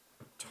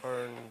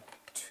turn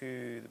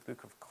to the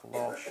book of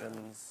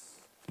Colossians.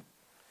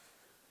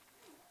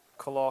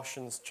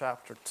 Colossians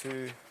chapter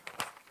 2.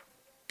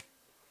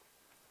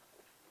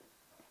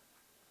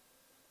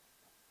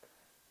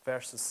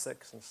 Verses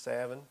 6 and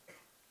 7.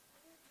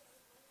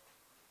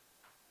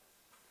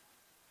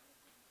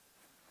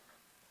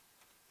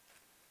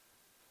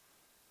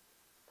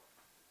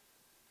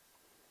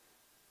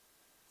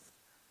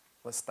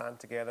 Let's stand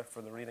together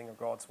for the reading of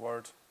God's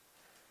Word.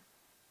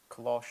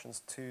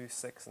 Colossians 2,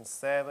 6 and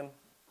 7,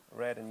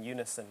 read in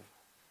unison.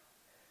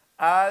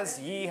 As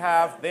ye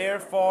have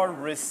therefore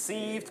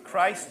received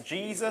Christ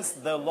Jesus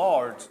the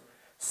Lord,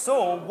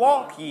 so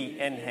walk ye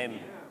in him,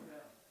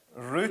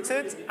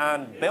 rooted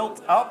and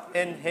built up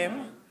in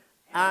him,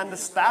 and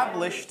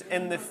established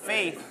in the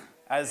faith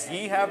as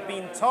ye have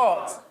been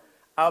taught,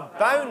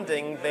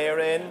 abounding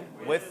therein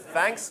with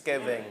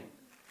thanksgiving.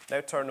 Now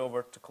turn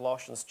over to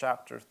Colossians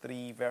chapter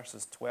 3,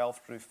 verses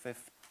 12 through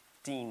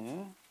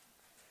 15.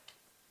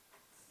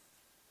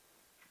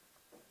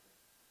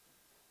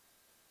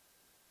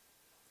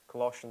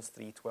 Colossians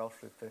 3, 12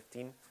 through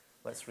 15.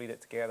 Let's read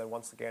it together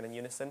once again in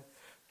unison.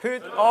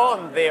 Put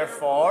on,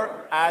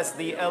 therefore, as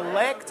the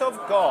elect of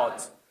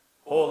God,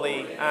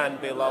 holy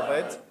and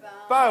beloved,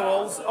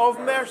 bowels of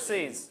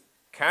mercies,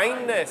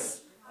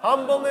 kindness,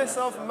 humbleness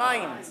of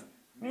mind,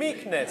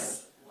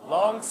 meekness,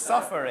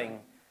 long-suffering,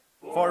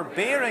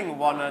 forbearing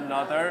one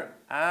another,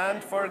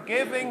 and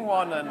forgiving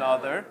one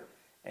another,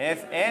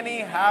 if any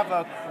have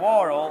a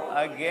quarrel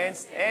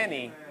against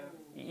any,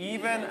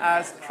 even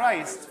as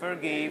Christ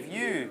forgave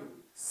you,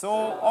 so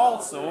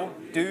also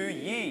do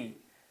ye.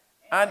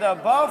 And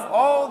above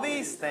all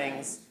these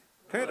things,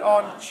 put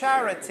on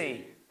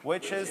charity,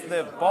 which is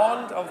the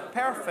bond of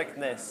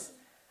perfectness,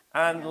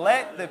 and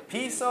let the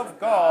peace of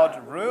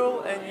God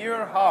rule in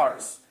your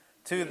hearts,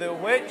 to the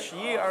which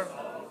ye are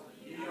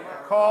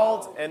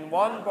called in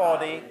one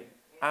body,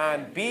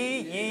 and be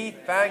ye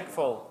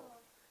thankful.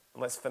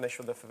 And let's finish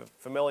with a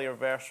familiar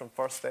verse from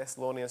 1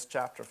 Thessalonians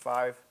chapter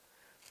 5,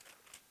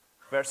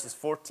 verses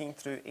 14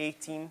 through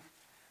 18.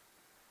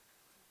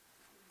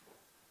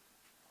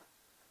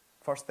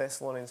 1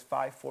 Thessalonians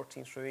 5,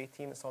 14 through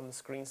 18. It's on the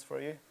screens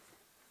for you.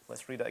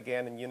 Let's read it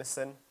again in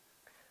unison.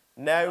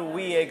 Now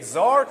we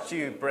exhort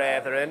you,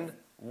 brethren,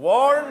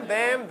 warn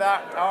them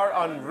that are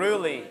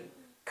unruly,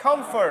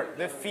 comfort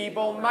the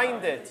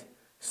feeble-minded,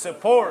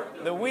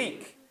 support the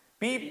weak,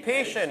 be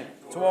patient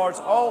towards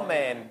all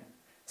men.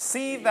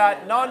 See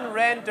that none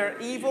render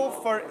evil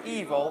for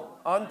evil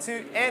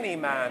unto any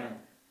man,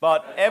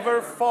 but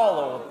ever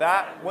follow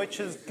that which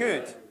is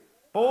good,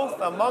 both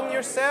among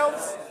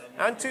yourselves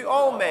and to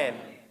all men.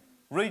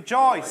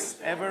 Rejoice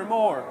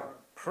evermore.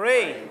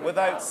 Pray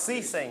without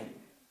ceasing.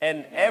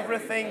 In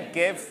everything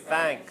give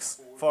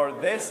thanks, for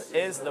this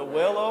is the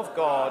will of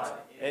God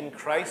in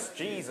Christ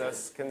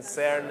Jesus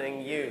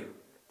concerning you.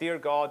 Dear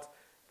God,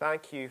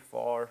 thank you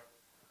for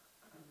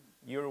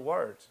your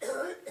word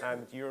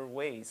and your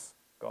ways,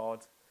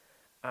 God.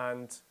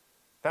 And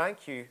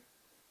thank you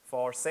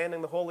for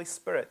sending the Holy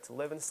Spirit to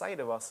live inside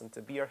of us and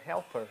to be our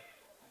helper.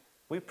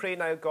 We pray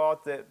now, God,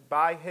 that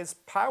by his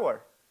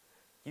power,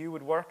 you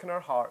would work in our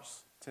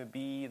hearts to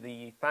be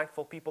the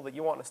thankful people that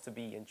you want us to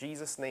be. In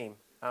Jesus' name,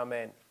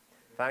 amen.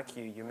 Thank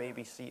you. You may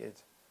be seated.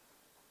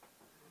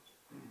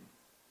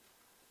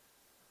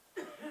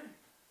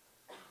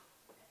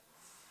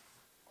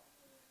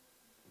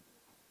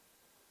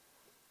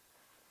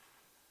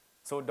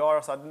 So,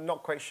 Doris, I'm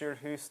not quite sure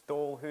who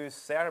stole whose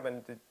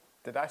sermon.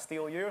 Did I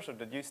steal yours or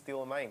did you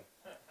steal mine?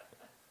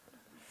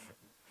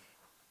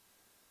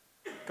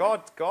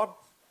 God,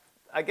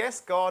 I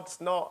guess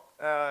God's not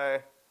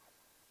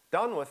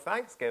done with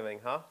Thanksgiving,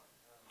 huh?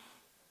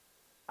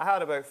 I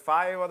had about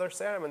 5 other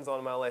sermons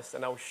on my list,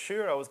 and I was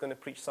sure I was going to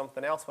preach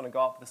something else when I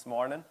got up this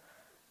morning.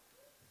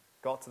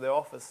 Got to the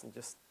office and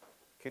just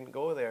couldn't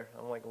go there.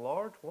 I'm like,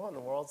 Lord, what in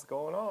the world's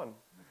going on?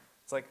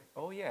 It's like,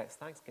 oh yeah, it's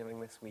Thanksgiving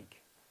this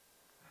week.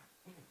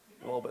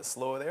 A little bit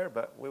slow there,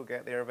 but we'll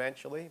get there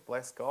eventually.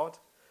 Bless God.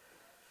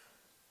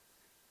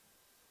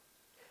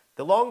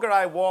 The longer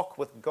I walk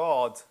with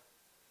God,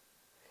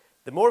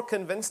 the more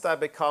convinced I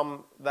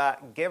become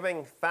that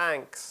giving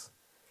thanks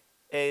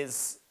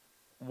is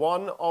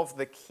one of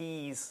the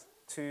keys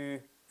to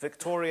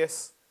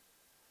victorious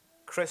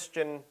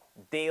Christian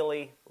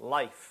daily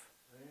life.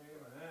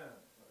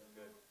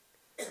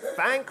 Amen.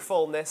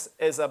 Thankfulness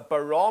is a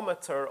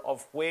barometer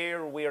of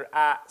where we're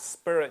at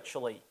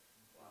spiritually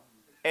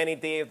any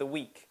day of the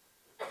week.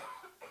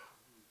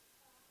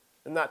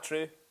 Isn't that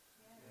true?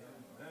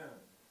 Amen.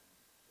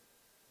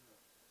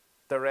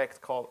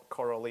 Direct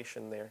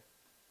correlation there.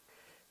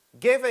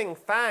 Giving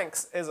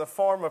thanks is a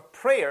form of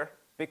prayer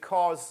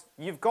because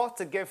you've got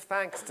to give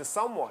thanks to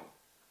someone.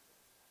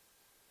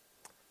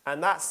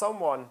 And that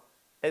someone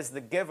is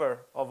the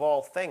giver of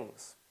all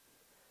things.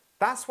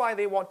 That's why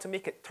they want to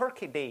make it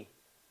Turkey Day.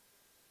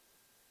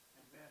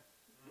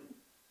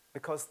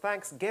 Because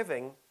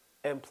Thanksgiving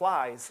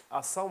implies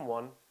a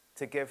someone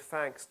to give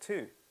thanks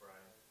to.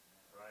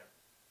 Right.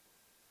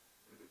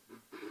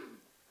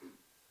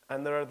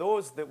 And there are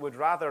those that would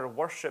rather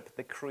worship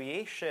the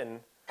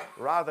creation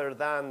rather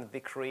than the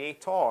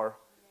Creator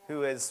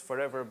who is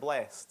forever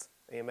blessed.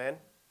 Amen.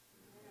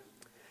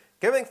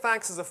 Giving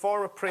thanks is a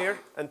form of prayer,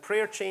 and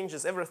prayer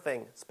changes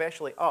everything,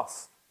 especially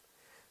us.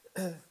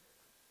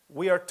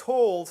 We are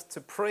told to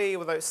pray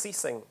without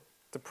ceasing,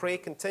 to pray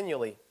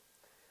continually.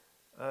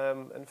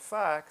 In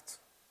fact,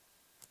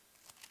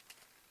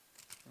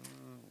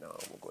 no,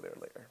 we'll go there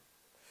later.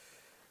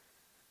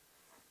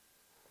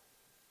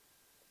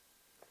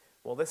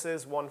 Well, this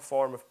is one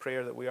form of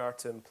prayer that we are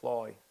to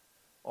employ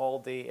all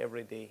day,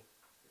 every day.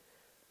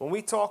 When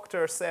we talk to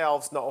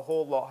ourselves, not a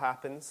whole lot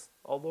happens,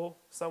 although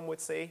some would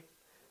say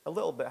a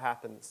little bit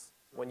happens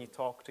when you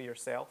talk to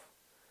yourself.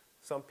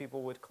 Some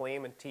people would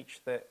claim and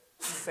teach that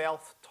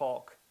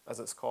self-talk, as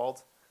it's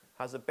called,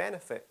 has a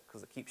benefit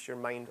because it keeps your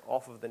mind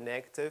off of the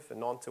negative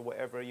and onto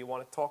whatever you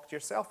want to talk to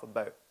yourself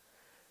about.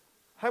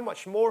 How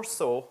much more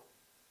so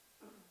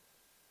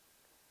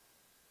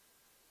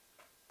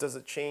does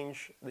it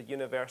change the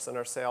universe and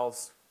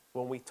ourselves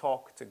when we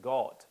talk to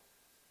God?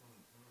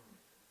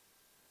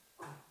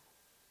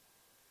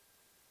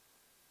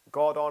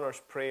 God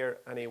honors prayer,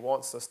 and He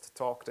wants us to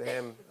talk to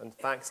Him, and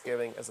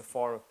thanksgiving is a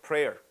form of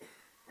prayer.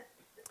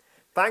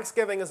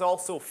 Thanksgiving is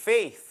also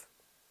faith,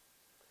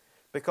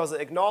 because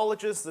it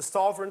acknowledges the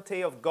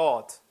sovereignty of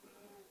God.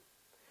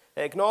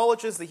 It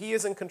acknowledges that He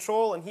is in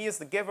control and He is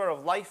the giver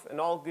of life and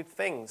all good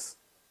things.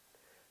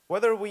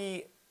 Whether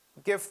we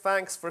give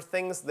thanks for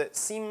things that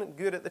seem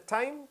good at the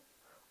time,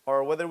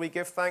 or whether we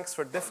give thanks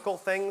for difficult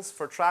things,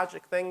 for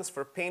tragic things,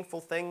 for painful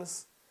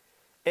things,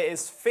 it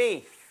is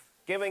faith.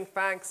 Giving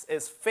thanks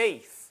is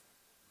faith.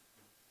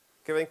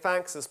 Giving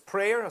thanks is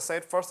prayer, I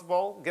said first of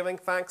all. Giving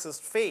thanks is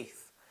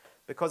faith,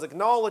 because it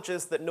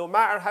acknowledges that no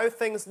matter how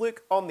things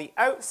look on the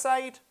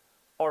outside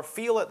or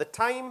feel at the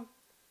time,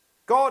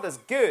 God is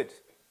good.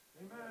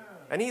 Amen.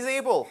 And He's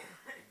able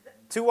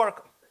to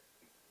work.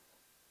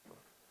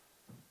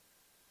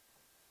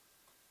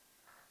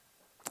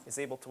 He's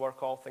able to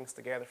work all things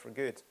together for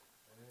good.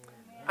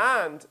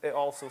 Amen. And it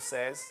also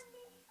says,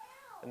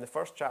 in the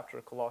first chapter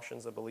of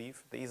Colossians, I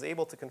believe, that He's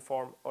able to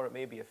conform, or it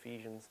may be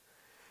Ephesians,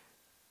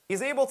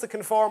 He's able to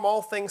conform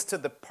all things to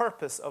the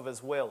purpose of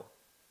His will.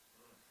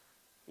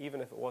 Even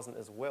if it wasn't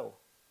His will,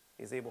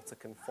 He's able to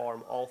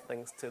conform all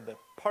things to the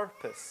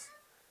purpose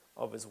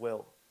of His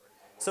will.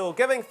 So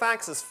giving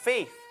thanks is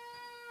faith.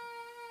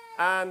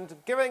 And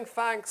giving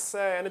thanks,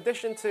 in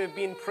addition to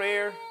being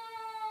prayer,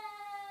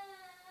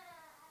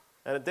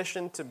 in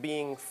addition to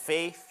being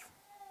faith,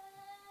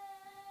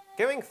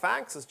 giving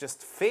thanks is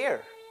just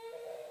fair.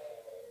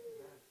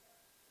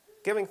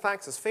 Giving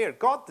thanks is fair.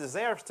 God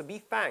deserves to be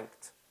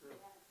thanked.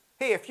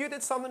 Hey, if you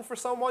did something for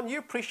someone, you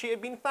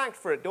appreciate being thanked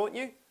for it, don't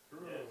you?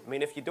 I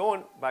mean, if you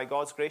don't, by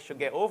God's grace, you'll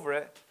get over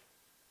it.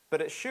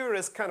 But it sure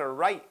is kind of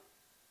right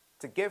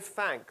to give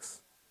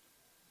thanks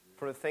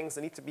for the things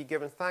that need to be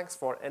given thanks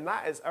for. And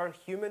that is our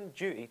human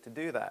duty to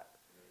do that.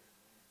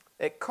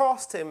 It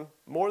cost Him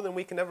more than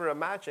we can ever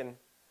imagine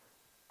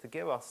to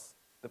give us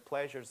the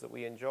pleasures that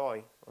we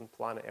enjoy on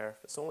planet Earth.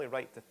 It's only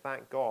right to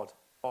thank God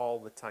all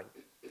the time.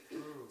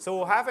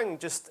 So having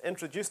just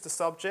introduced the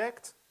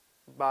subject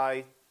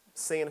by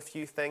saying a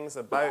few things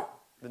about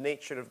the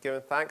nature of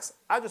giving thanks,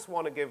 I just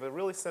want to give a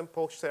really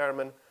simple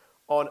sermon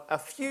on a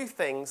few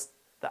things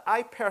that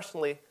I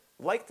personally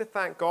like to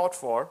thank God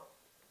for,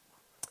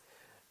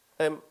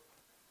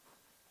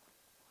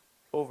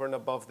 over and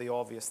above the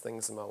obvious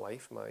things in my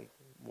life, my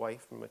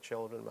wife and my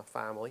children, my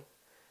family.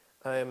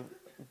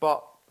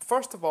 But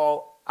first of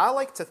all, I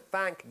like to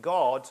thank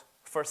God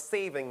for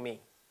saving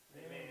me.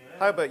 Amen.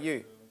 How about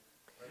you?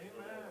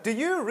 Amen. Do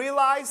you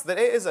realize that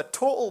it is a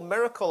total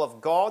miracle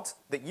of God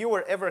that you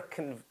were ever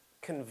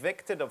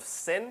convicted of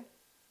sin?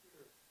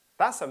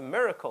 That's a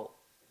miracle.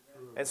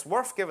 It's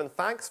worth giving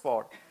thanks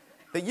for.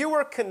 That you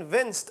were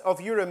convinced of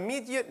your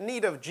immediate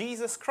need of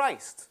Jesus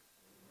Christ.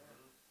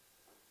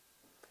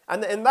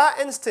 And in that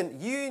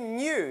instant, you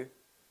knew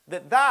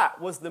that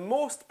that was the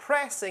most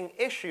pressing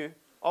issue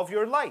of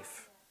your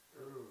life.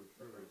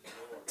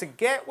 To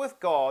get with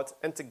God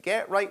and to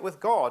get right with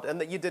God.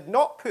 And that you did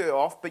not put it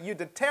off, but you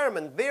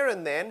determined there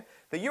and then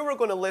that you were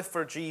going to live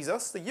for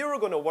Jesus, that you were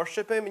going to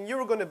worship Him, and you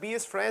were going to be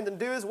His friend and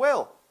do His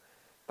will.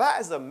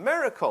 That is a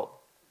miracle.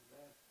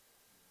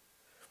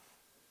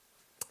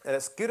 And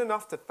it's good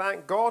enough to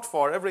thank God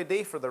for every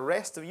day for the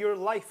rest of your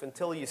life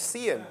until you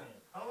see Him.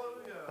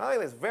 I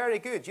think it's very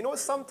good. You know what?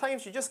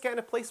 Sometimes you just get in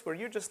a place where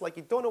you're just like,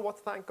 you don't know what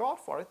to thank God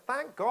for.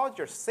 Thank God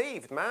you're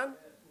saved, man.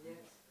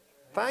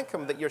 Thank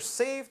Him that you're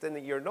saved and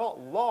that you're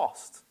not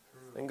lost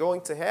and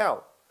going to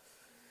hell.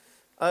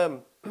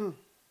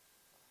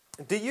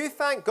 Do you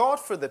thank God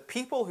for the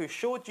people who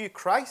showed you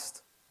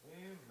Christ?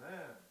 Amen.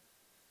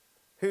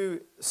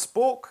 Who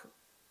spoke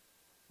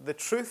the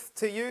truth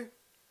to you?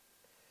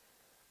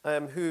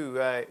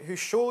 Who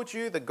showed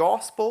you the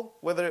gospel,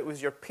 whether it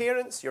was your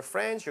parents, your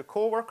friends, your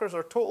co-workers,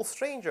 or total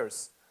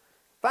strangers.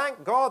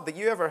 Thank God that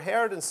you ever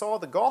heard and saw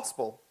the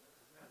gospel.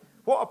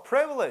 What a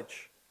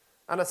privilege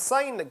and a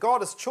sign that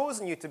God has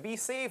chosen you to be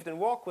saved and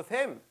walk with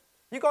Him.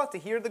 You got to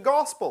hear the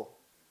gospel.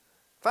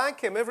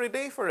 Thank Him every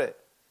day for it.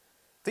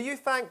 Do you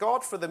thank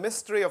God for the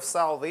mystery of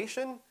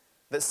salvation?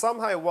 That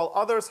somehow, while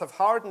others have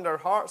hardened their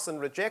hearts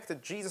and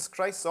rejected Jesus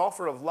Christ's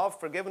offer of love,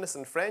 forgiveness,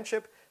 and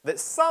friendship,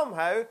 that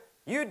somehow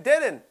you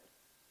didn't.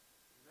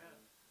 Amen.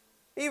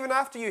 Even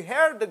after you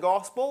heard the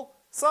gospel,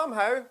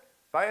 somehow,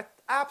 by an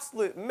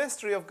absolute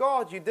mystery of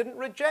God, you didn't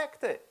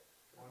reject it.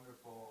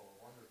 Wonderful,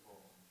 wonderful.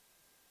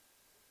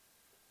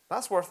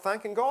 That's worth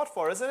thanking God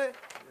for, isn't it?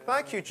 Yeah.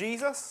 Thank you,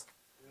 Jesus.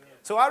 Yeah.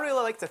 So I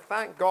really like to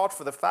thank God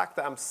for the fact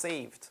that I'm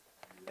saved.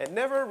 It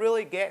never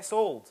really gets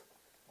old.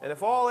 And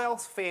if all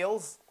else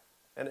fails,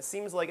 and it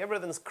seems like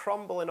everything's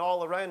crumbling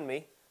all around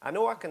me, I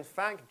know I can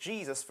thank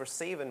Jesus for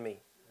saving me.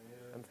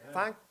 And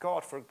thank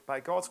God for, by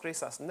God's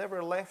grace, that's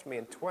never left me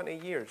in 20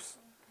 years,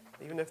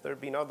 even if there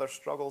have been other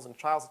struggles and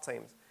trials at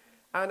times.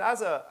 And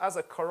as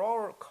a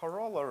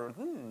corollary,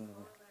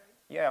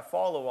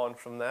 follow on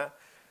from that,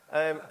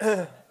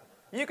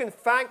 you can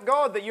thank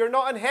God that you're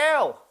not in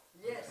hell.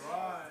 Yes.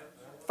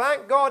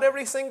 Thank God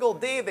every single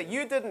day that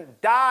you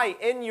didn't die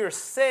in your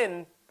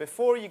sin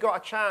before you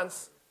got a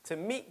chance to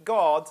meet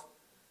God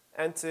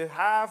and to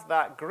have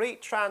that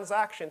great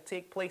transaction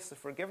take place, the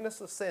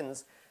forgiveness of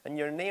sins and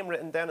your name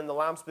written down in the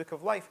Lamb's Book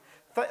of Life.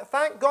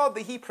 Thank God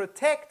that He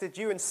protected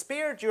you and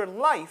spared your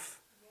life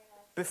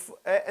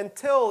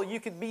until you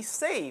could be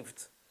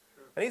saved.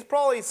 And He's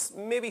probably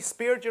maybe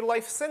spared your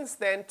life since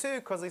then too,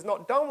 because He's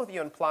not done with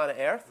you on planet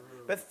Earth.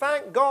 But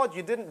thank God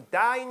you didn't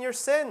die in your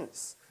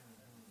sins.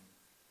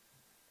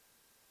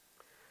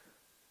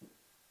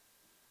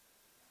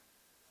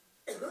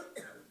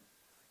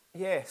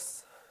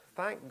 Yes,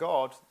 thank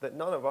God that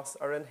none of us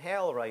are in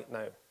hell right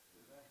now.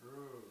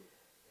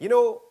 You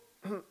know,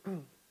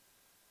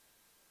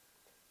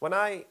 when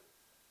I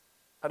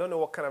don't know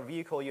what kind of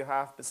vehicle you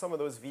have, but some of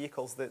those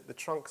vehicles, the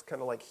trunk's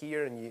kind of like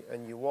here,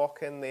 and you walk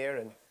in there,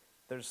 and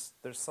there's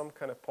some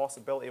kind of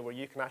possibility where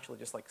you can actually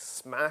just like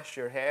smash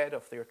your head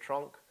off your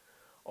trunk.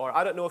 Or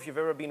I don't know if you've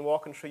ever been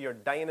walking through your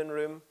dining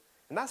room,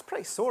 and that's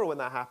pretty sore when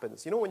that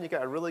happens. You know, when you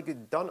get a really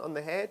good dunt on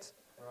the head,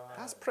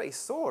 that's pretty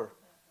sore.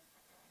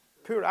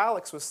 Poor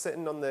Alex was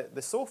sitting on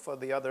the sofa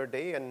the other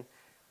day, and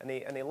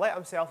he let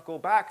himself go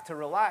back to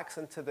relax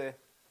into the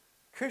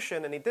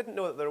cushion, and he didn't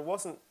know that there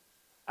wasn't,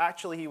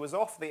 actually he was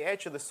off the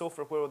edge of the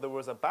sofa where there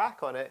was a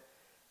back on it,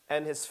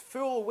 and his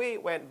full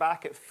weight went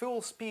back at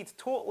full speed,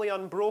 totally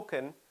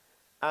unbroken,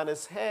 and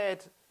his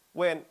head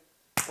went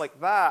like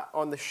that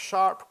on the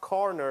sharp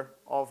corner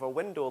of a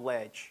window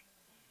ledge.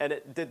 And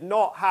it did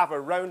not have a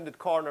rounded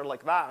corner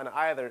like that in it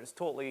either. It's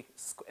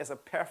a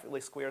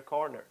perfectly square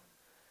corner.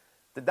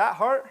 Did that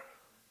hurt?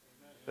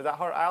 Did that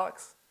hurt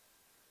Alex?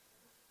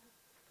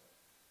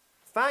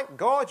 Thank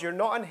God you're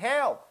not in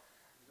hell.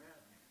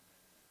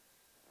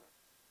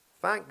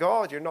 Thank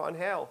God you're not in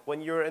hell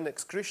when you're in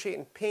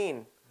excruciating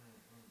pain.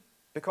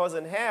 Because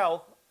in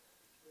hell,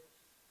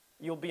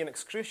 you'll be in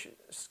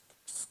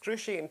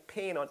excruciating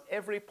pain on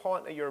every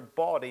point of your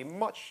body,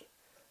 much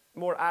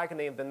more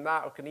agony than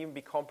that, or can even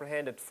be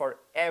comprehended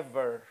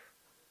forever.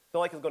 It's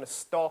not like it's going to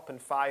stop in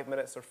 5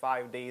 minutes or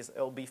 5 days.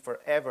 It'll be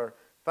forever.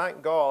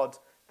 Thank God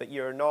that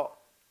you're not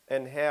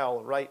in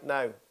hell right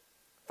now.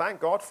 Thank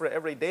God for it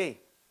every day.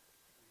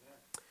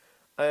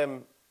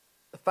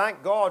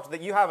 Thank God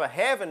that you have a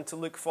heaven to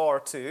look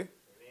forward to,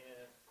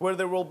 where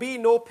there will be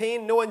no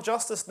pain, no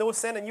injustice, no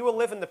sin, and you will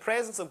live in the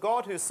presence of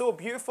God who is so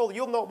beautiful,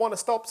 you'll not want to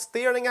stop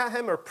staring at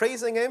Him or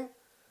praising Him.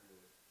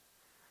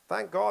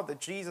 Thank God that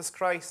Jesus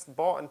Christ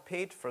bought and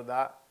paid for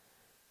that,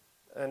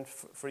 and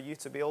for you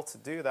to be able to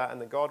do that,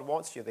 and that God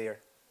wants you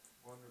there.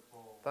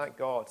 Wonderful. Thank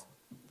God.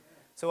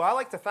 So I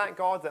like to thank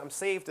God that I'm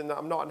saved and that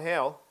I'm not in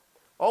hell.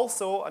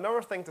 Also,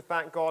 another thing to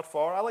thank God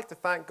for, I like to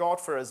thank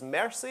God for His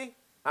mercy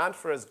and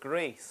for His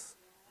grace.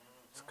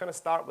 Just kind of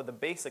start with the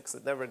basics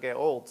that never get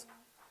old.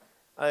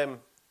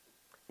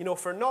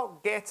 For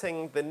not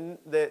getting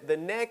the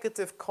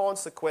negative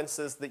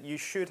consequences that you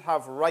should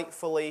have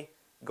rightfully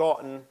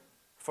gotten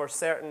for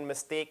certain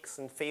mistakes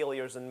and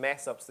failures and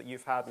mess-ups that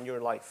you've had in your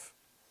life.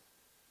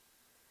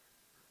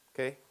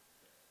 Okay?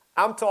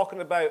 I'm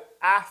talking about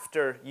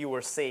after you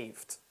were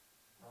saved.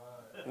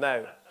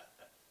 Now,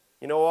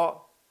 you know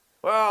what?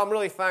 Well, I'm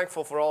really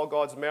thankful for all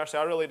God's mercy.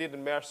 I really needed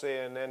mercy,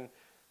 and then,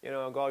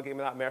 God gave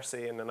me that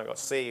mercy, and then I got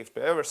saved.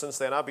 But ever since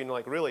then, I've been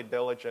really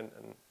diligent,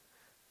 and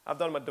I've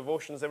done my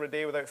devotions every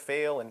day without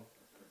fail, and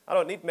I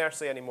don't need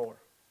mercy anymore.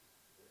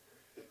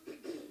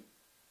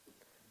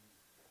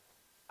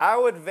 I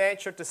would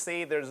venture to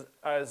say there's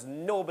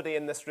nobody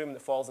in this room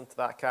that falls into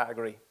that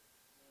category.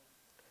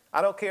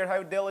 I don't care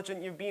how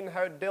diligent you've been,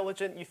 how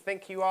diligent you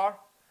think you are.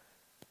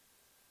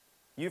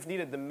 You've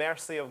needed the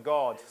mercy of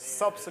God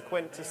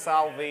subsequent to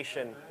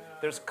salvation.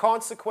 There's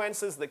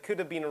consequences that could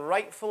have been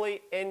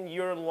rightfully in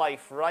your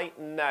life right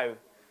now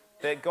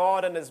that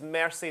God in His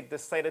mercy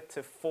decided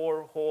to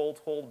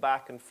hold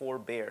back and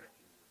forbear.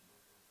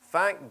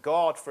 Thank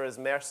God for His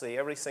mercy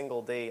every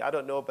single day. I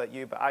don't know about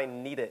you, but I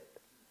need it.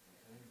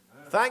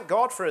 Thank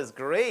God for His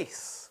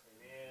grace.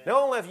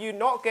 Not only have you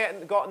not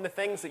gotten the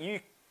things that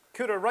you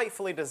could have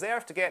rightfully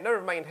deserved to get,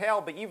 never mind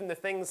hell, but even the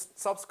things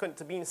subsequent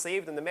to being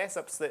saved and the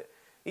mess-ups that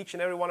each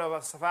and every one of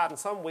us have had in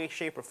some way,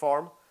 shape, or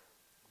form,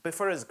 but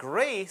for His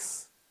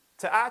grace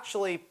to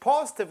actually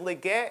positively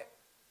get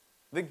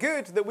the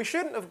good that we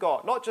shouldn't have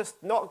got. Not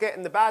just not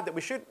getting the bad that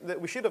we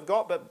should have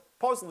got, but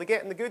positively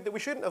getting the good that we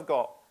shouldn't have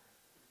got.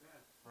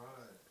 Right.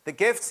 The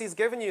gifts He's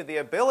given you, the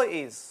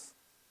abilities,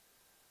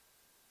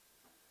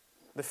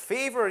 the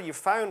favor you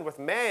found with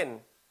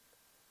men,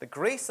 the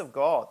grace of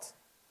God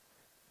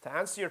to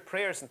answer your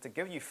prayers and to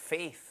give you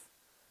faith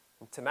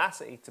and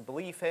tenacity to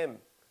believe Him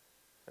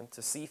and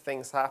to see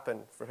things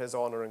happen for His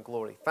honor and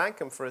glory. Thank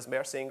Him for His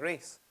mercy and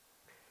grace.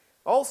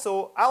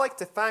 Also, I like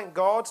to thank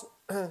God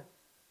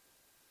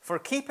for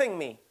keeping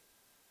me.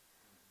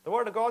 The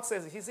Word of God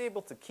says that He's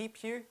able to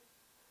keep you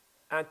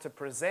and to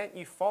present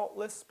you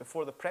faultless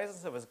before the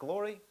presence of His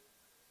glory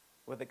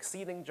with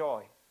exceeding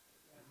joy.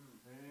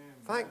 Amen.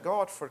 Thank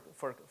God for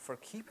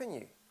keeping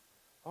you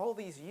all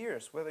these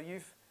years, whether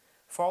you've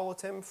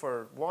followed Him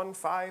for 1,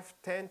 5,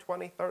 10,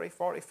 20, 30,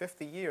 40,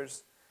 50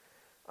 years.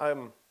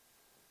 I've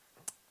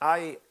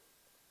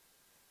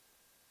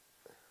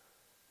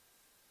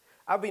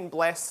been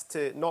blessed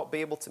to not be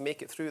able to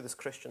make it through this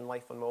Christian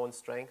life on my own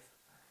strength.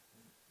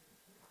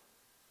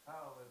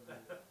 Hallelujah.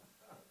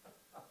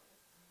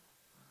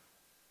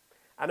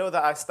 I know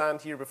that I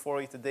stand here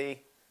before you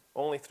today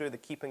only through the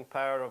keeping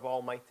power of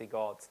Almighty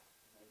God.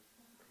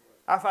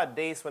 I've had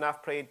days when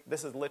I've prayed,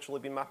 this has literally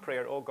been my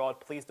prayer, oh God,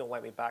 please don't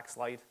let me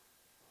backslide.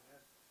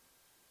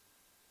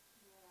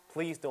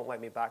 Please don't let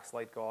me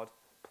backslide, God.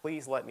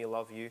 Please let me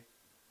love you.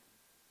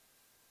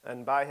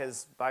 And by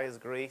His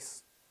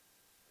grace,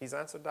 He's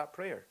answered that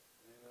prayer.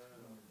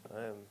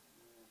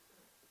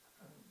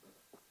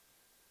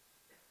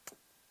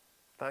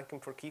 Thank Him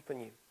for keeping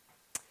you.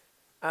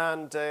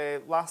 And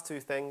last two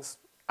things.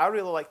 I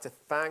really like to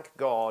thank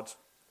God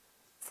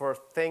for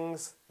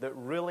things that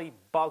really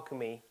bug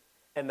me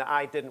and that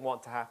I didn't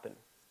want to happen.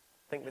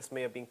 I think this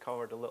may have been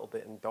covered a little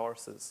bit in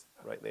Doris's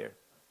right there.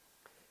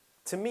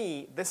 To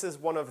me, this is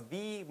one of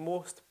the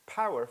most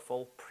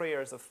powerful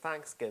prayers of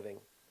thanksgiving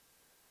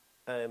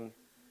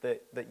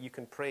that you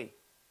can pray,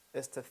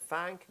 is to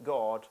thank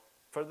God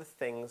for the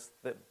things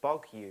that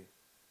bug you.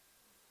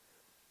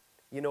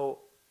 You know,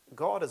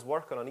 God is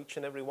working on each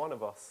and every one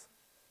of us.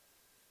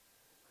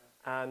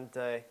 And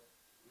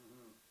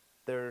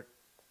there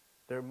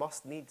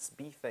must needs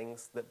be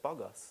things that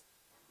bug us.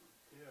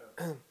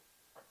 Yeah.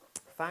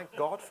 Thank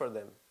God for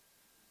them.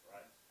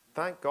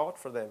 Thank God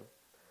for them.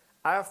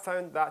 I have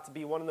found that to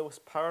be one of the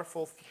most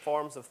powerful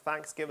forms of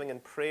thanksgiving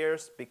and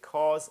prayers,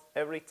 because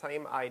every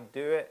time I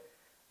do it,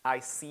 I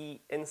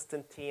see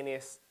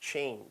instantaneous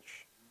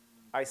change.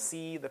 I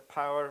see the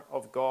power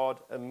of God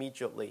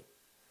immediately.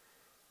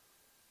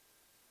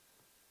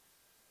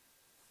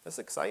 It's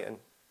exciting.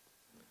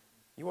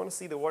 You want to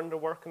see the wonder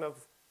working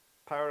of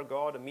power of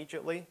God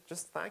immediately?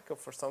 Just thank Him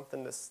for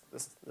something that's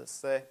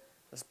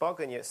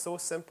bugging you. It's so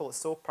simple. It's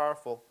so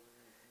powerful.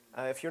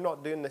 If you're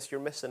not doing this,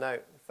 you're missing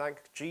out. Thank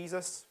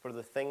Jesus for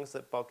the things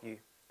that bug you.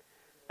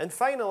 And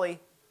finally,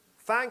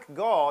 thank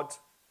God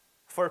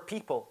for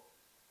people.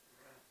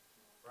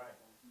 Right.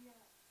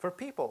 For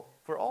people.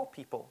 For all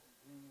people.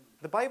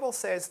 The Bible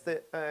says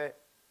that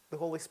the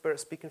Holy Spirit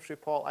speaking through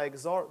Paul, I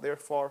exhort,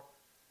 therefore,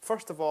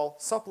 first of all,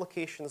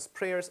 supplications,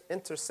 prayers,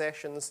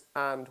 intercessions,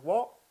 and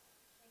what?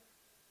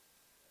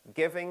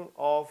 Giving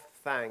of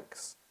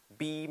thanks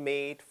be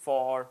made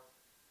for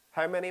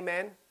how many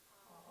men?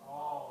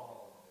 All.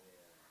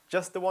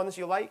 Just the ones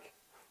you like?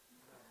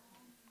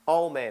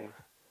 All men.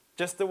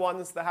 Just the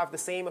ones that have the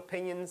same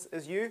opinions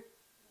as you?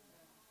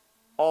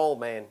 All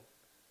men.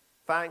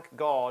 Thank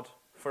God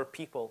for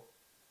people.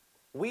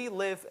 We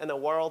live in a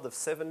world of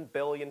 7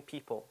 billion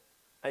people,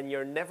 and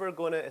you're never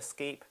going to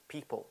escape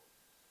people.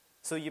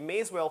 So you may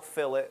as well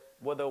fill it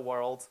with a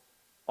world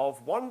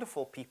of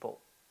wonderful people.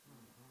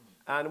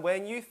 And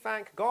when you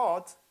thank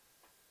God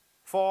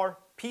for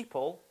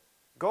people,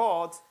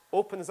 God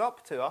opens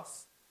up to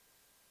us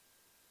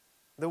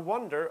the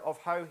wonder of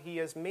how He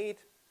has made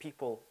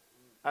people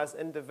as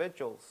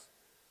individuals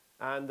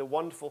and the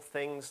wonderful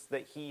things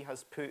that He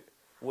has put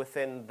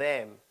within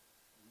them,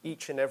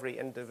 each and every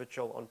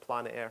individual on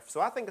planet Earth. So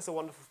I think it's a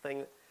wonderful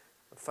thing.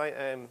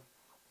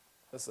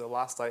 This is the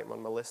last item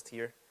on my list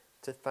here,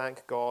 to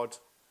thank God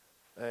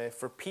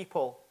for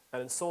people,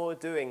 and in so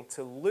doing,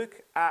 to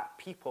look at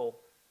people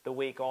the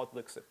way God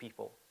looks at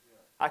people.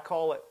 I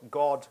call it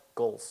God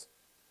goals.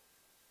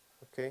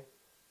 Okay?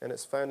 And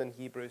it's found in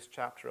Hebrews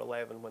chapter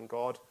 11 when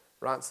God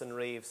rants and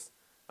raves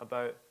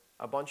about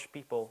a bunch of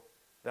people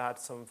that had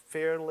some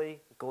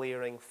fairly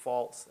glaring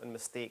faults and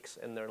mistakes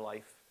in their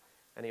life.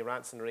 And He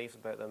rants and raves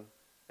about them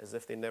as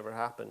if they never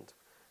happened.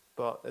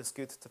 But it's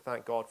good to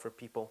thank God for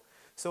people.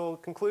 So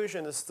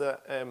conclusion is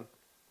that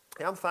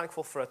I'm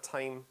thankful for a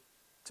time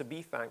to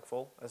be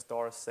thankful, as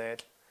Doris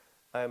said.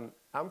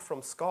 I'm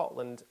from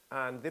Scotland,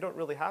 and they don't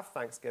really have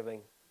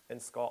Thanksgiving in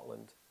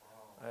Scotland.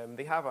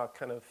 They have a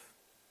kind of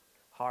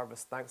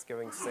harvest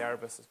Thanksgiving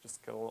service. It's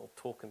just kind of a little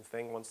token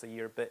thing once a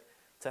year. But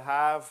to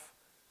have,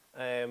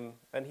 and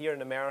here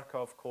in America,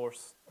 of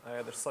course,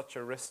 there's such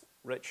a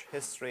rich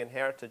history and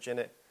heritage in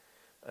it.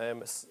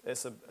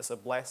 It's a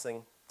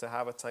blessing to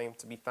have a time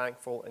to be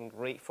thankful and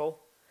grateful.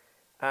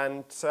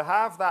 And to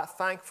have that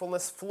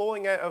thankfulness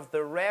flowing out of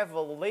the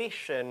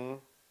revelation,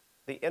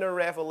 the inner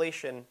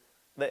revelation,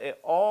 that it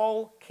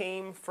all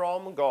came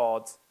from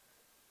God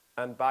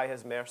and by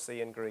his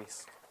mercy and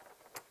grace.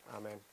 Amen.